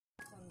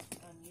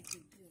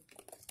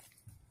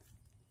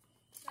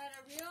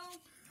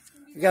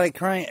You got a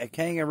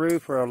kangaroo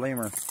for a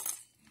lemur.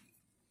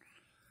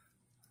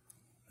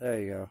 There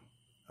you go.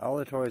 All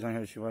the toys on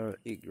here, she wanted to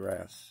eat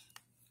grass.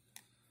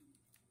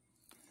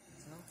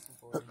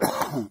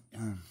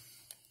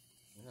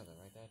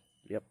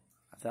 Yep,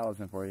 that's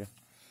Allison for you.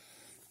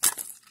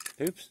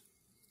 Oops.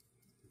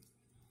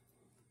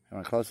 You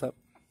want a close up?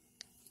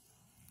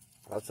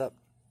 Close up.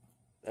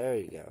 There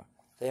you go.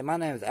 Say, my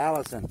name is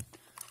Allison.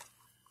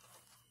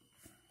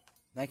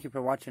 Thank you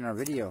for watching our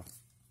video.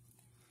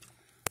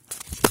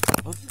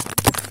 Oops.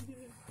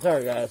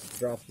 Sorry guys,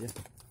 dropped you.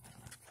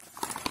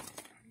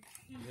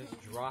 You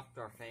just dropped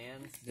our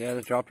fans? Yeah,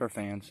 they dropped our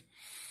fans.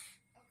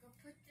 I'll go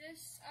put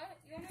this up.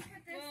 You want to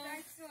put this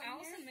next to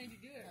Allison made you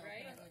do it,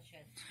 right?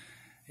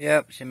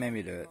 Yep, she made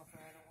me do it.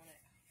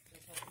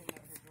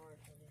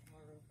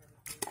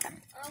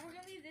 We're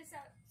going to leave this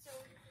out so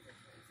we can put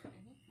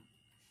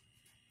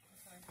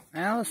this.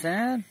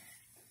 Allison?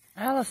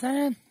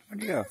 Allison?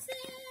 Where'd you go?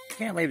 You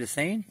can't leave the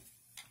scene.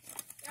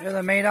 You're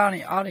the main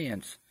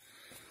audience.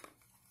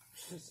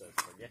 She said,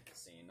 forget the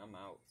scene, I'm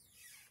out.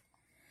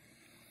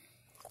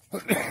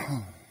 When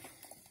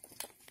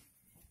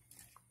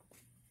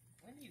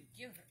do you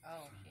give her?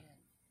 Oh, she had,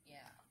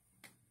 yeah.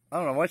 I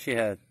don't know what she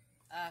had.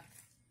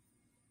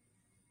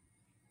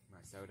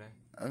 My soda?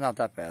 Not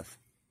that fast.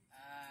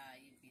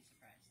 You'd be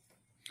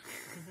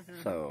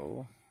surprised.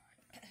 So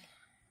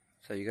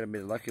you're going to be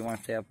the lucky one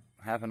to stay up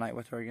half a night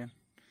with her again?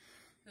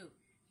 Who?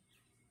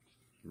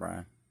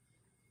 Brian.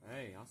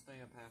 Hey, I'll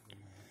stay up half a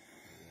night.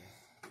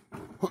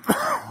 If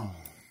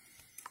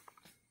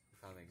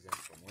I'm exempt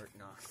from work,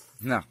 no.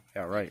 No,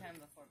 yeah, right. Bedtime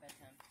before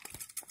bedtime.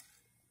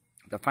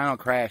 The final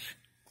crash.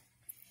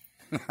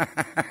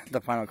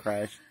 The final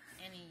crash.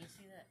 Annie, you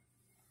see that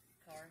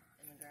car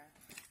in the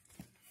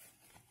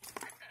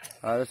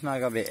grass? This is not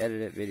going to be an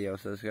edited video,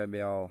 so it's going to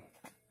be all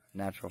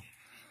natural.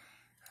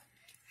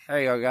 There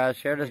you go, guys.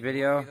 Share this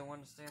video. If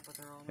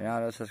you're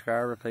not a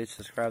subscriber, please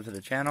subscribe to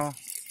the channel.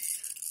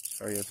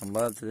 Show you some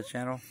love to the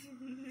channel.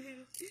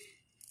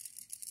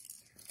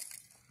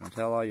 And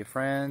tell all your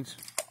friends.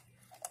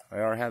 We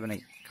are having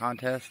a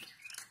contest.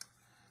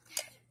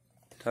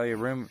 Tell your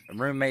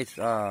roommate's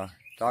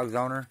dog's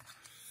owner.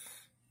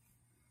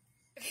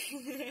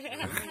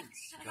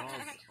 Dog's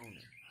owner.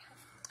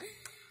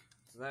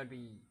 So that'd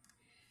be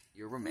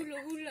your roommate.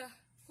 Hula, hula.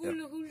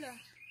 Hula, hula.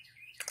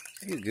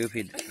 You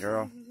goofy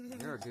girl.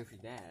 You're a goofy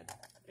dad.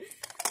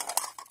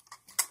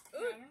 I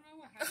don't know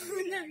what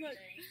happened. Look.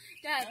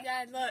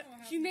 Dad, look.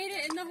 She made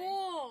it in the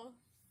hole.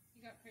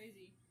 You got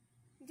crazy.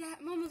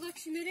 Dad, Mama, look.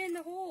 She made it in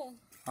the hole.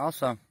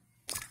 Awesome.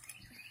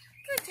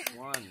 Good job.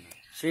 One.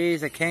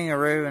 She's a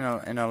kangaroo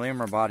in a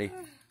lemur body.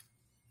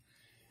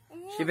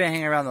 She's been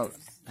hanging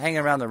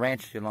around the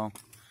ranch too long.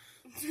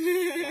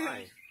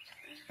 Why?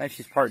 I think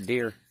she's part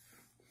deer.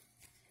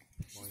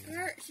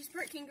 She's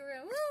part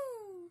kangaroo.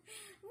 Woo!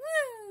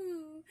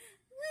 Woo!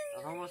 Woo!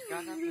 I've almost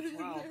got up to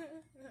 12.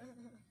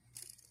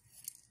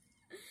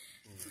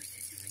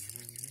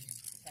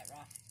 That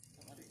rock.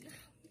 Don't let her eat it.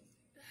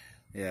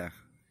 Yeah,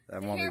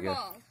 that won't be good.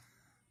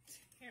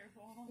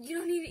 Hairball. You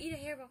don't need to eat a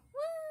hairball.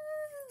 Woo!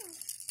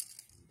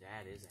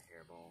 Dad is a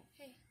hairball.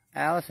 Hey.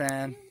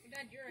 Allison.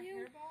 Dad, you're a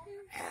hairball?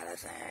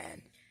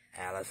 Allison.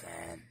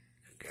 Allison.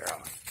 Good girl.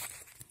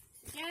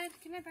 Dad,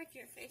 can I bite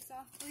your face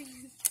off,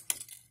 please?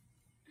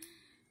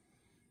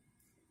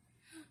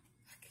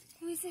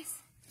 Who is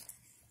this?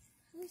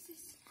 Who is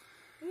this?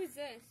 Who is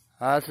this?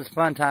 This is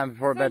fun time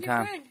before Find your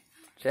bedtime. friend.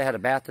 She had a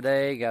bath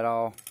today, got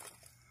all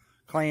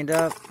cleaned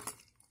up.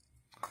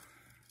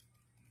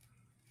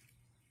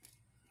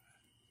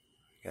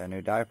 Got a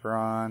new diaper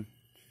on.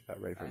 Got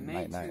ready for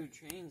night. I made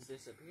 2 chains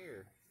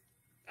disappear.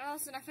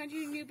 Allison, I found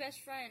you a new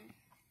best friend.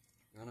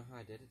 You wanna know how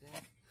I did it,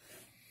 Dad?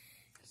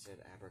 I said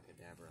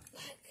abracadabra.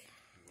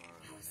 You are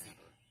my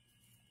neighbor.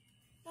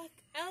 Look,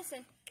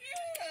 Allison.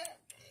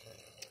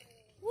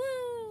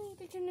 Woo!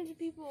 They turned into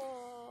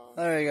people.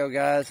 There you go,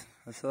 guys.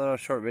 That's a little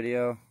short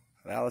video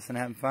of Allison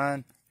having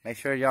fun. Make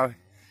sure y'all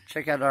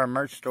check out our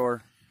merch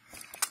store.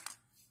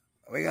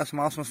 We got some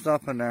awesome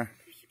stuff in there.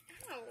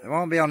 It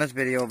won't be on this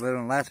video, but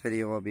in the last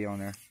video will be on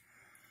there.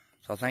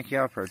 So thank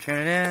y'all for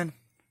tuning in.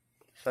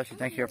 Especially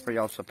thank you for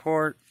y'all's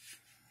support.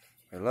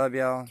 We love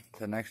y'all.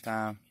 Until next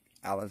time,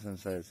 Allison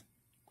says,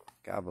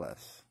 God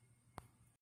bless.